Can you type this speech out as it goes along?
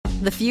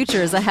The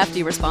future is a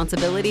hefty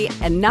responsibility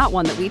and not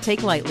one that we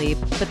take lightly.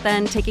 But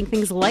then taking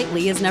things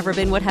lightly has never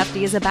been what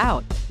Hefty is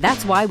about.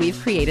 That's why we've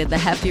created the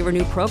Hefty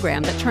Renew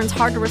program that turns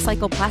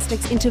hard-to-recycle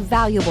plastics into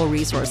valuable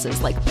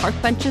resources like park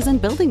benches and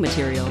building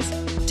materials.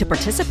 To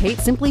participate,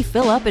 simply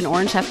fill up an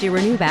orange Hefty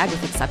Renew bag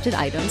with accepted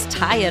items,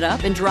 tie it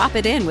up, and drop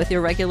it in with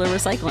your regular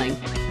recycling.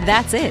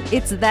 That's it.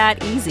 It's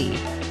that easy.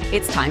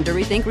 It's time to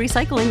rethink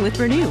recycling with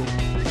Renew.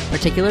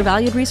 Particular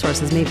valued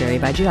resources may vary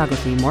by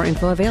geography. More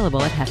info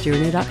available at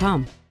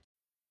heftyrenew.com.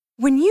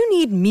 When you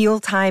need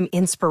mealtime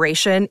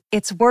inspiration,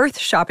 it's worth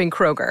shopping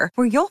Kroger,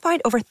 where you'll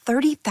find over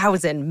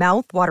 30,000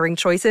 mouth-watering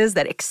choices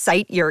that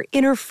excite your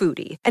inner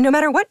foodie. And no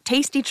matter what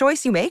tasty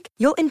choice you make,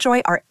 you'll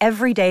enjoy our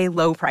everyday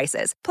low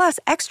prices, plus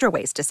extra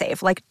ways to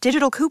save, like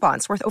digital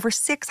coupons worth over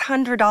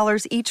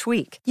 $600 each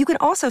week. You can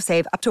also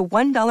save up to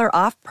 $1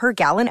 off per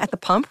gallon at the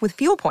pump with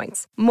fuel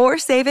points. More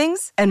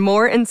savings and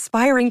more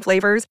inspiring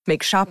flavors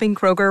make shopping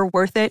Kroger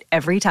worth it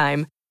every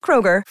time.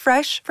 Kroger,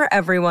 fresh for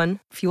everyone.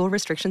 Fuel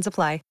restrictions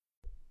apply.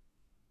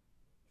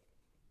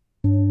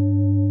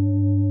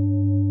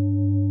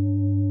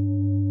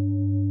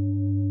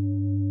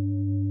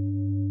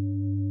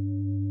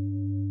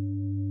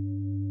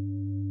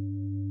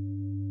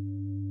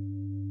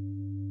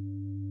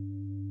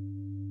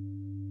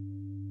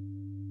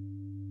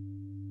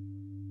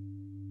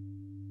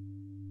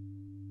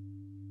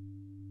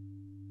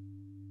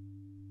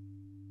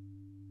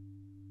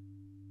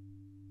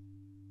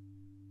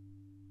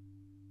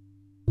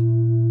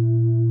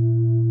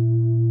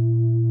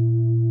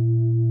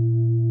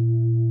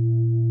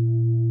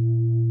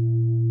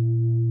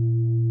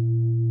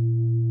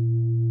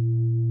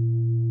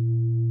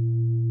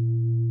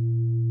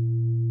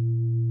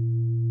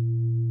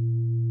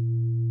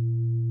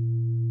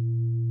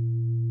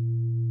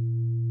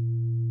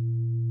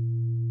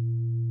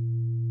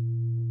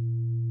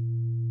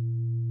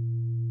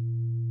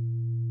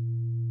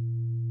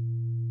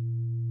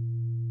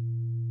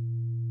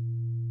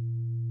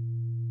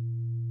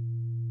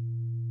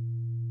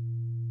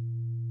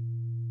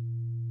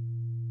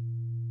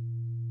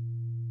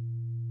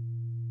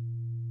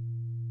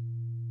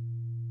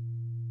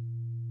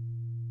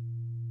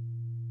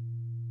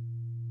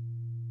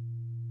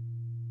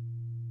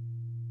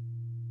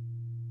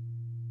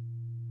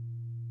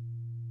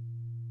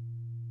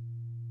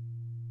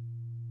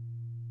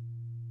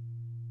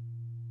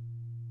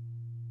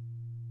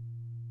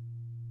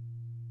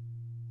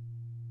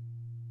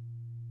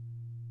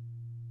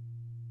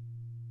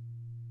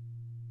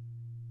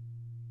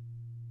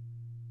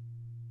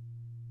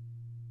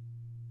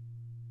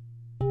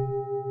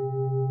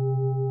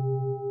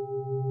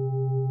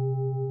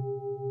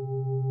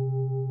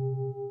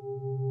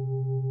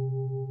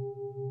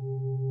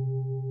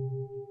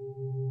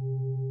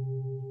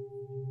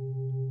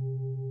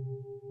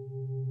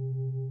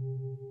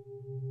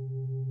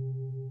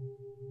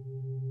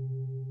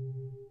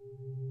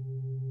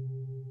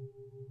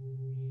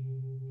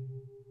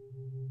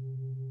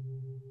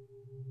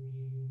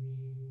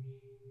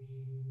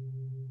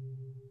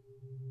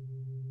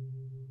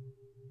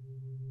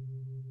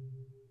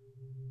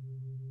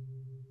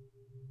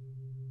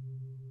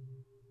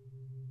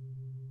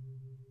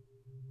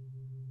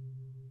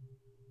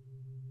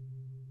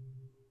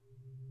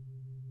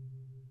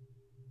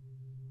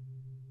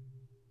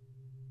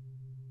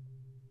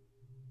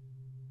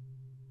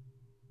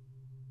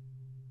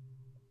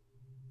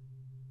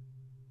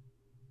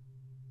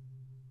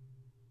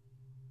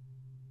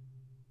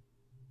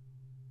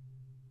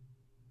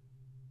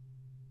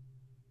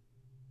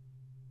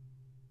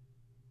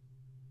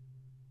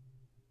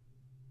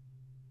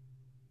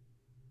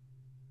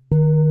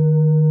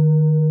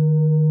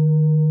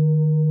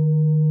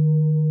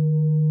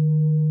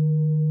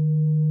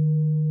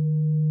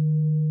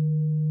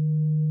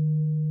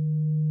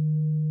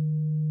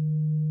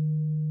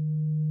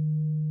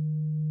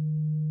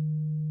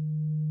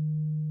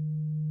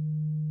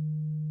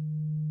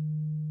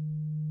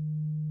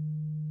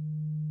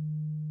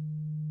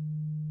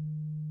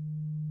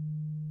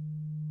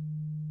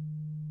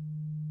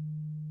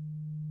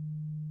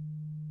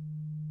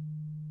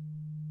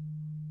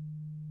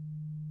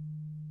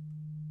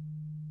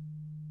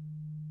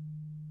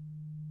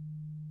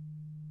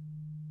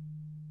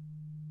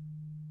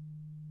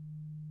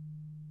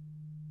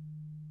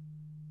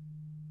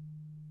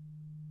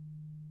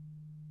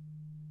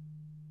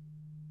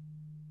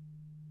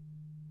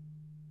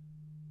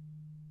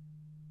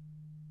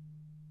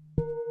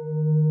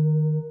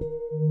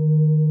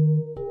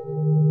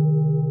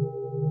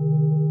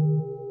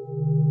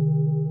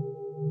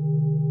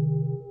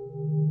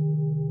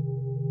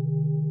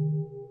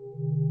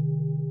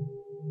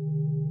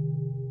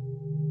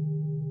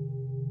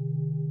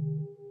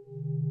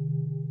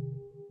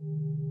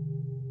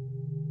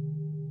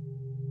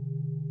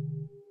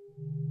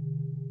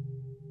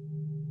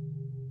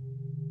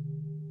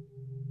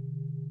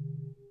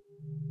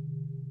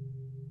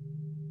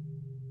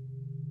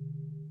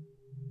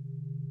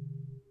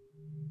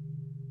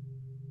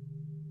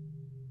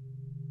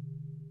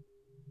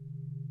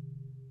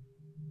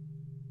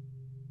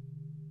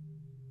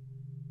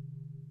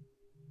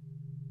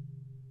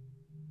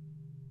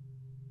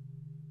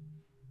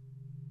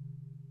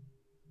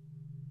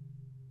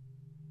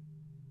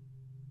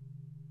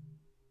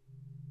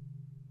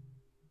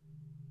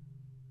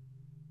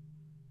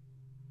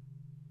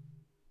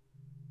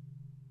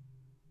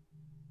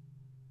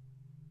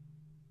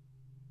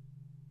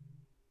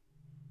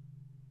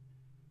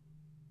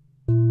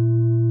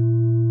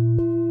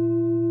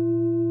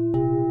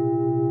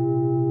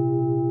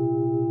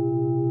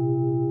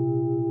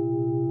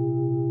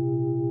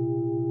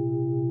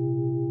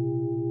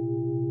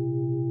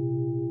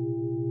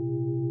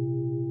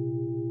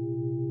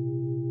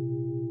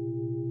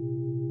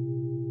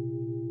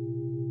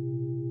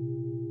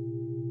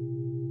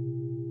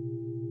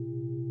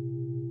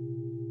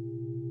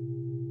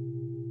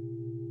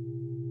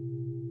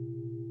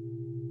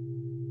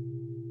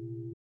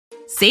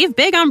 Save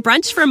big on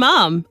brunch for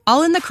mom,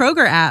 all in the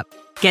Kroger app.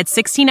 Get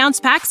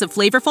 16-ounce packs of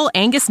flavorful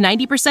Angus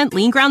 90%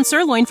 lean ground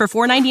sirloin for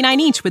 $4.99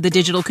 each with a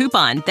digital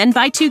coupon. Then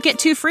buy 2, get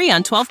 2 free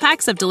on 12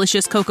 packs of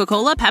delicious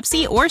Coca-Cola,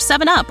 Pepsi, or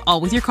 7-Up, all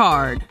with your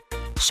card.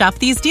 Shop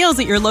these deals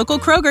at your local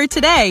Kroger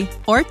today,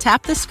 or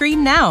tap the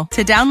screen now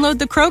to download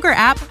the Kroger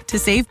app to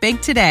save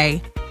big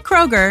today.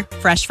 Kroger,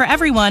 fresh for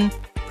everyone.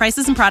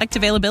 Prices and product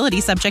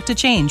availability subject to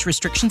change.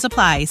 Restrictions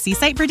apply. See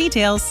site for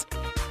details.